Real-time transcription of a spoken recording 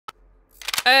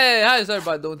Hey, how's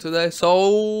everybody doing today?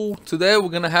 So today we're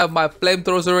gonna have my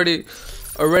flamethrowers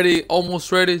already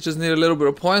almost ready. Just need a little bit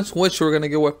of points, which we're gonna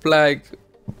get with flag.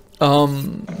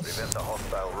 Prevent the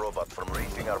hostile robot from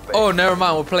reaching our base. Oh, never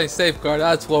mind. We're playing safeguard.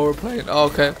 That's what we're playing.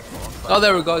 Okay. Oh,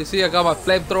 there we go. You see, I got my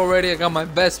flamethrower ready. I got my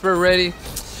Vesper ready.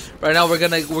 Right now, we're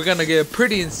gonna get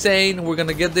pretty insane. We're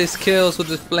gonna get these kills with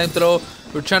this flamethrower.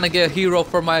 We're trying to get a hero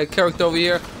for my character over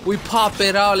here. We pop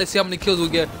it out. Let's see how many kills we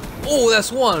get. Oh,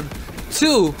 that's 1,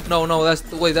 2. No, that's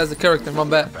the character. My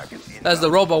bad. That's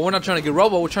the robot. We're not trying to get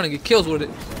robot. We're trying to get kills with it.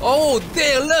 Oh,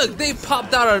 damn! Look, they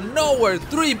popped out of nowhere.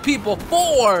 3 people,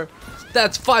 4.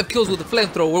 That's 5 kills with the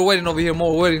flamethrower. We're waiting over here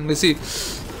more. We're waiting to see.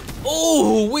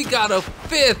 Oh, we got a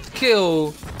 5th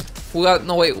kill. We got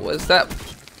no wait. What's that?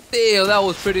 Damn, that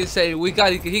was pretty insane. He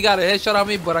got a headshot on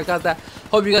me, but I got that.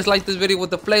 Hope you guys liked this video with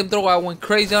the flamethrower. I went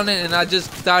crazy on it, and I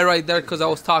just died right there because I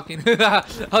was talking.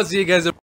 I'll see you guys.